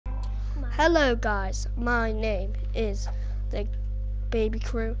Hello guys, my name is the Baby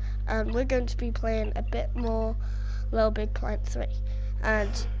Crew and we're going to be playing a bit more LittleBigPlanet 3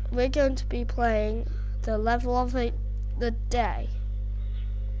 and we're going to be playing the level of the day,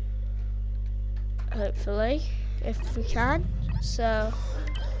 hopefully, if we can. So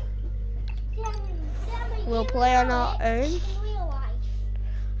we'll play on our own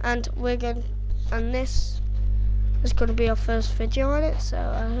and this is going to be our first video on it, so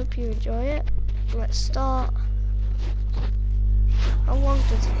I hope you enjoy it. Let's start. How long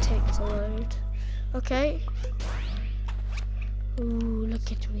does it take to load? Okay. Ooh,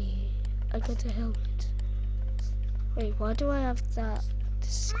 look at me. I got a helmet. Wait, why do I have that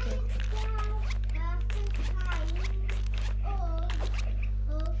skin?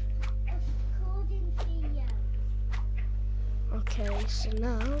 Okay, so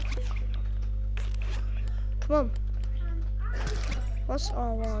now, come on. What's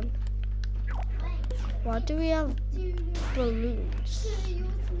R1? Why do we have balloons?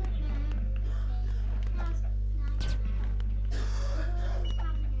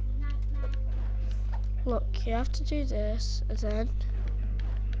 Look, you have to do this, and then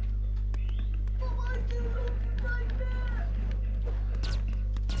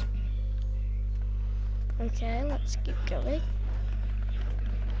okay, let's keep going.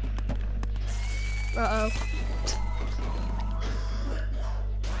 Uh-oh.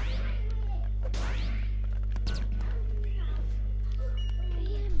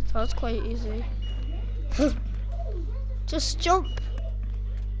 That was quite easy. Just jump.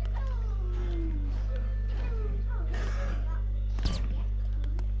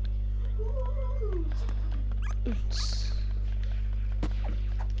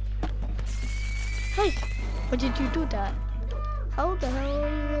 Hey, why did you do that? How the hell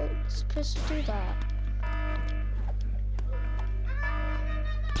are you supposed to do that?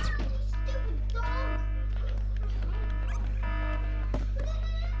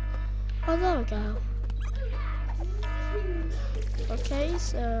 Oh, there we go. Okay,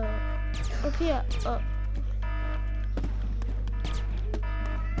 so up here, up.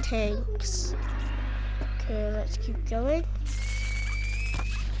 Tanks. Okay, let's keep going.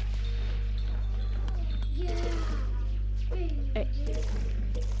 Hey.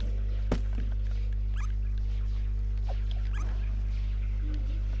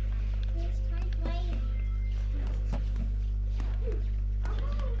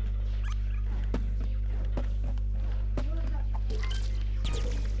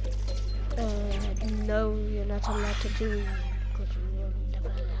 No, you're not allowed to do because you will never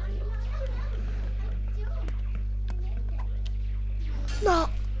learn. No!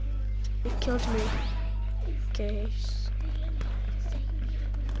 It killed me. Okay.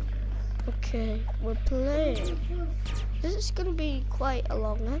 Okay, we're playing. This is gonna be quite a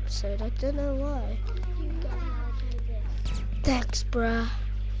long episode. I don't know why. Thanks, bruh.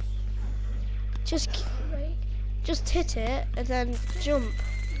 Just hit it and then jump.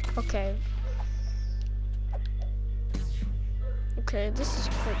 Okay. Okay, this is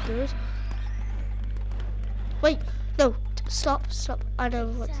quite good. Wait, no, stop. I know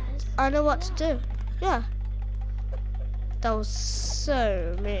what to do. Yeah. That was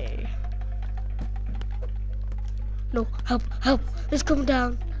so me. No, help, it's coming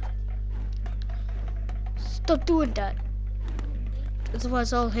down. Stop doing that.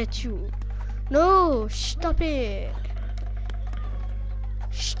 Otherwise I'll hit you. No, stop it.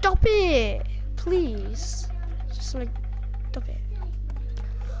 Stop it, please. Just like, stop it.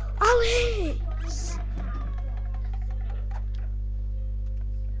 Alex!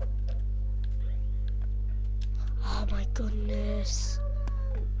 Oh my goodness.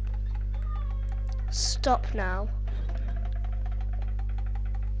 Stop now.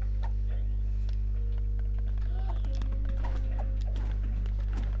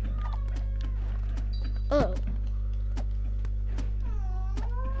 Oh.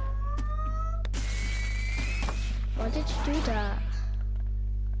 Why did you do that?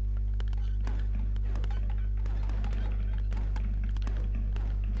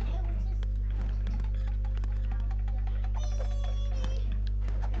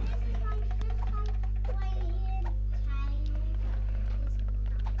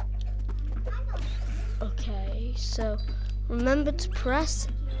 Okay, so remember to press.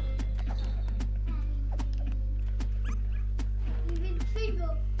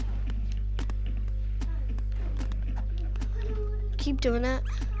 Keep doing it.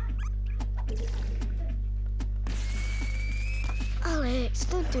 Alex,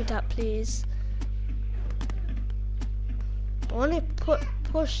 don't do that, please. I want to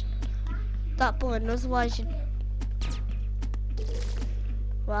push that button, otherwise you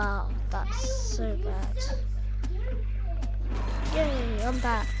Wow, that's so bad. Yay, I'm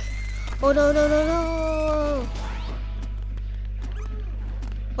back. Oh no, no, no, no!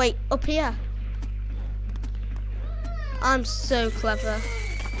 Wait, up here. I'm so clever.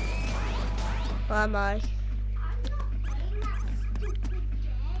 Where am I?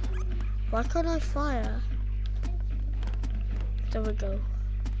 Why can't I fire? There we go.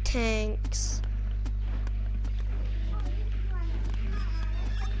 Tanks.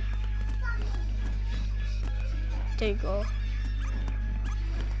 There you go.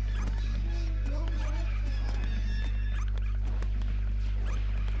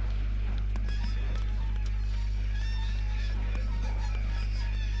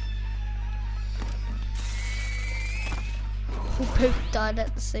 We both died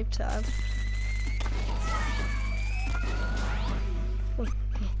at the same time.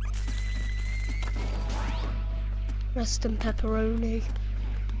 Rest in pepperoni.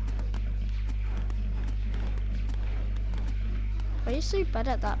 Why are you so bad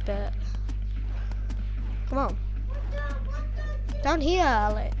at that bit? Come on. Down here,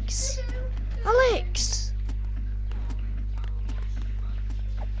 Alex. Alex!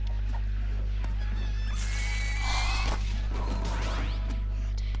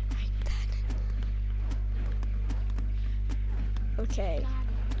 Okay.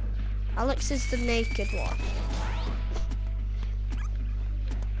 Alex is the naked one.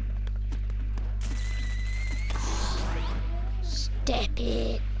 Step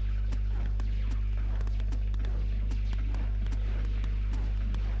it.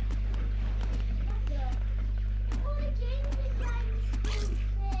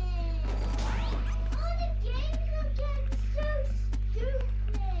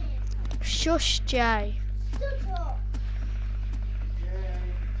 Shush, Jay.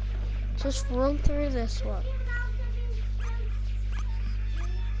 Just run through this one.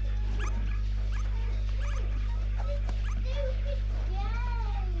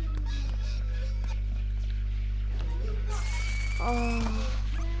 Oh.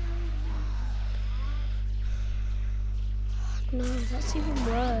 No, that's even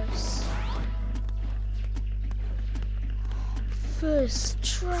worse. First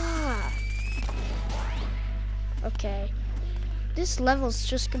try. Okay. This level's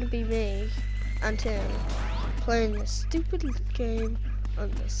just gonna be me and him playing this stupid game on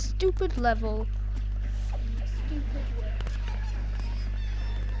this stupid level.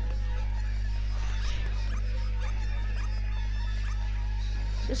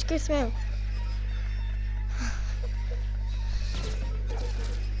 Just go through.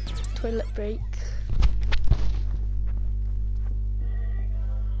 Toilet break.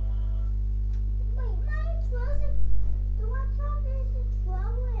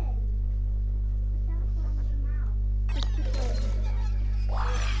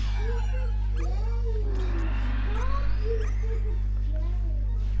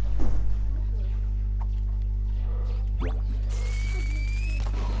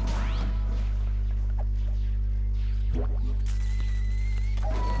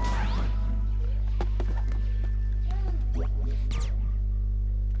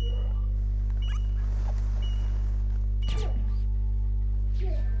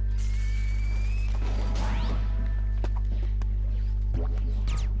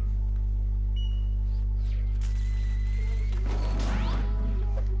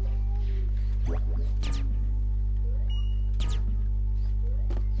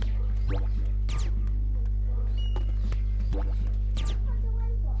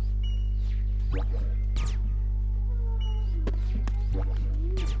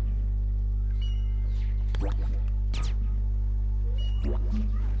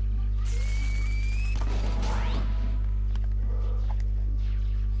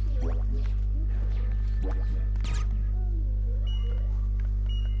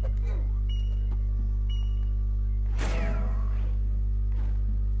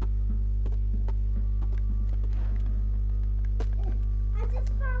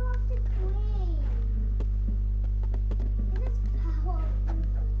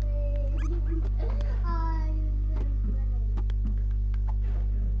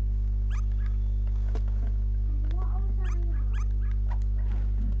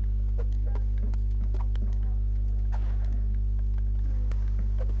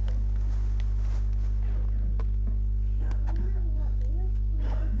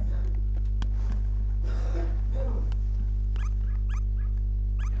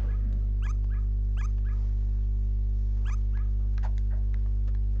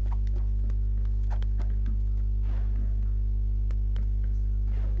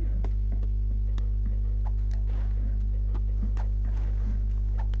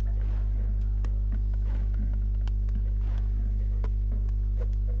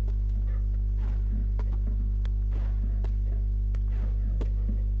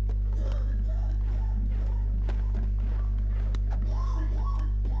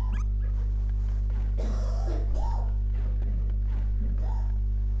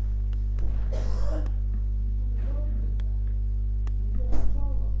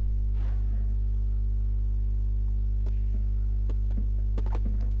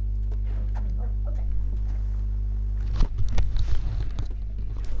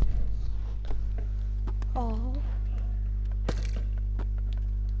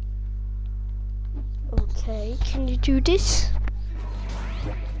 do this.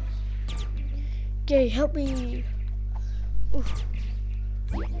 Okay, help me. Ooh.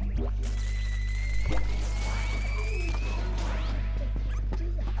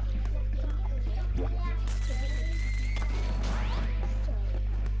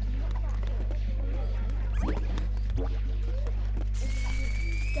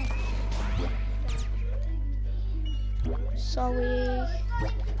 Sorry.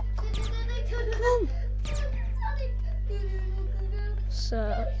 Come on.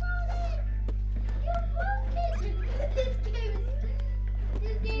 So.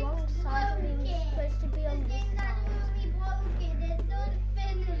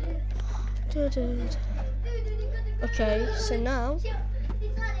 Okay, so now.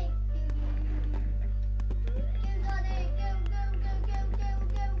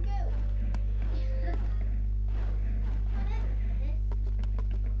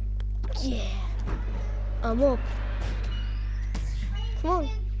 Yeah, I'm up. Come on.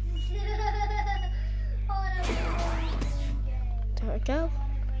 There we go.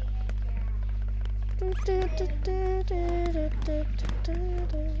 Stop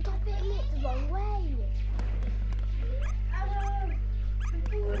hitting it the wrong way.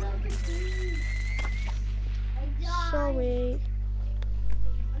 Sorry.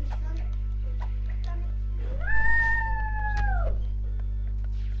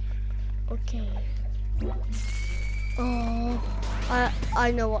 Okay. Oh,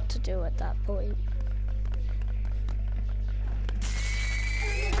 I know what to do at that point.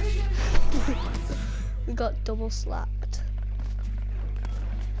 We got double slapped.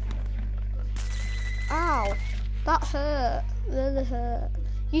 Ow, that hurt. Really hurt.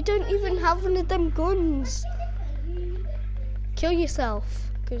 You don't even have one of them guns. Kill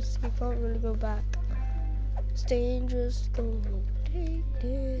yourself, because you can't really go back. It's dangerous. Go take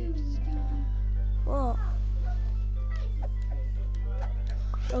this. What?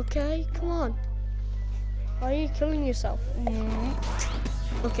 Okay, come on. Why are you killing yourself?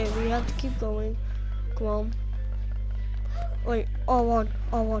 Okay, we have to keep going. Come on. Wait, R1.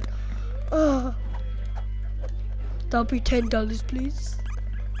 That'll be $10, please.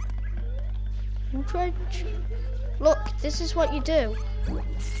 Trench. Look, this is what you do. I know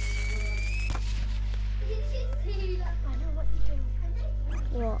what you're doing.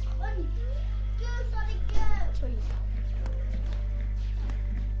 What?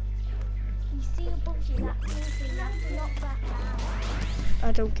 You see a bunch of that thing, you have to knock that down.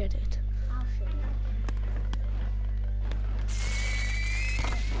 I don't get it. I'll show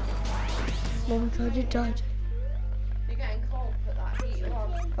you. Oh my god, it died. You're getting cold, put that heater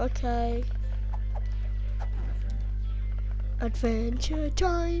on. Okay. Adventure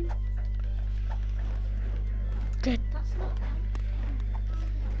time. Good. That's not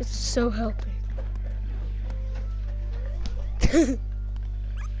It's so helping.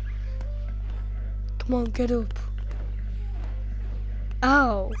 Come on, get up.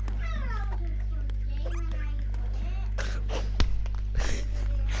 Ow.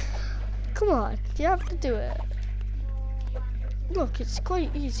 Come on, you have to do it. Look, it's quite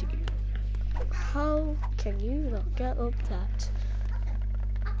easy. How can you not get up that?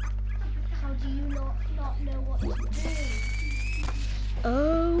 How do you not know what to do?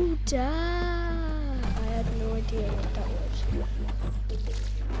 Oh, damn. I had no idea what that was.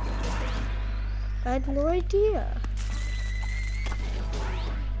 I had no idea.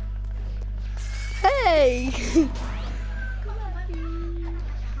 Hey!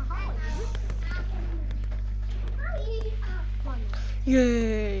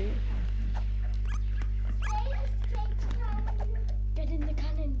 Yay! Get in the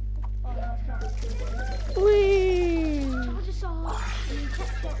cannon. Oh, that's not Whee! Charge us all.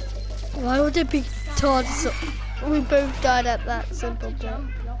 Why would it be towards? We both died at that simple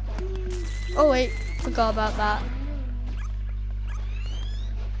point. Oh wait, forgot about that.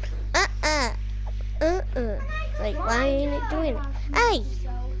 Like, why ain't it doing it? Hey!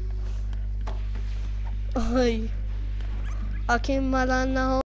 Oi! Aquí me la